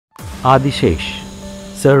Adishesha.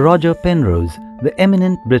 Sir Roger Penrose, the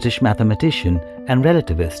eminent British mathematician and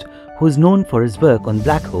relativist who is known for his work on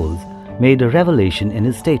black holes, made a revelation in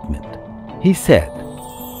his statement. He said,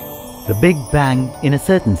 "The Big Bang, in a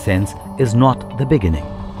certain sense, is not the beginning.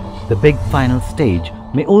 The big final stage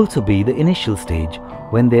may also be the initial stage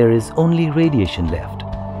when there is only radiation left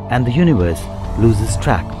and the universe loses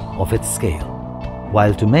track of its scale."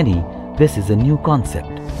 While to many, this is a new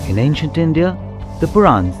concept. In ancient India, the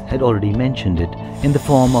Purans had already mentioned it in the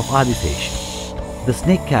form of Adishesha, the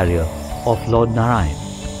snake carrier of Lord Narayan,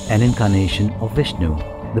 an incarnation of Vishnu,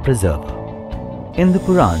 the preserver. In the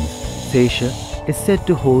Purans, Sesha is said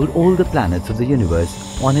to hold all the planets of the universe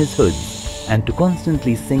on his hood and to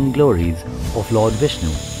constantly sing glories of Lord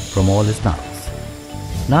Vishnu from all his mouths.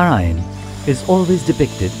 Narayan is always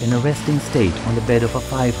depicted in a resting state on the bed of a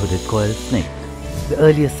five-hooded coiled snake. The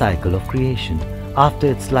earliest cycle of creation, after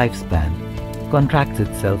its lifespan, contracts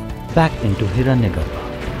itself back into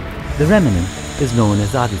Hiranyagarbha. The remnant is known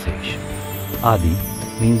as Adishesha. Adi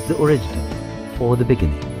means the original or the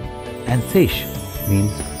beginning, and Sesh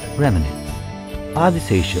means remnant.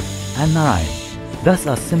 Adishesha and Narayan thus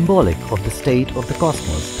are symbolic of the state of the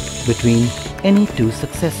cosmos between any two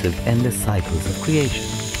successive endless cycles of creation.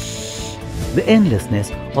 The endlessness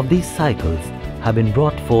of these cycles have been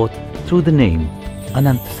brought forth through the name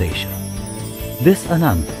Anantasesha. This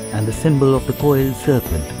Anant and the symbol of the coiled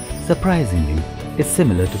serpent, surprisingly, is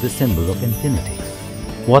similar to the symbol of infinity.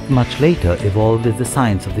 What much later evolved as the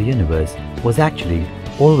science of the universe was actually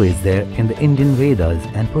always there in the Indian Vedas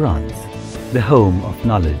and Purans, the home of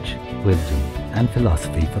knowledge, wisdom and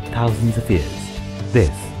philosophy for thousands of years.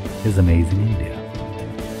 This is Amazing India.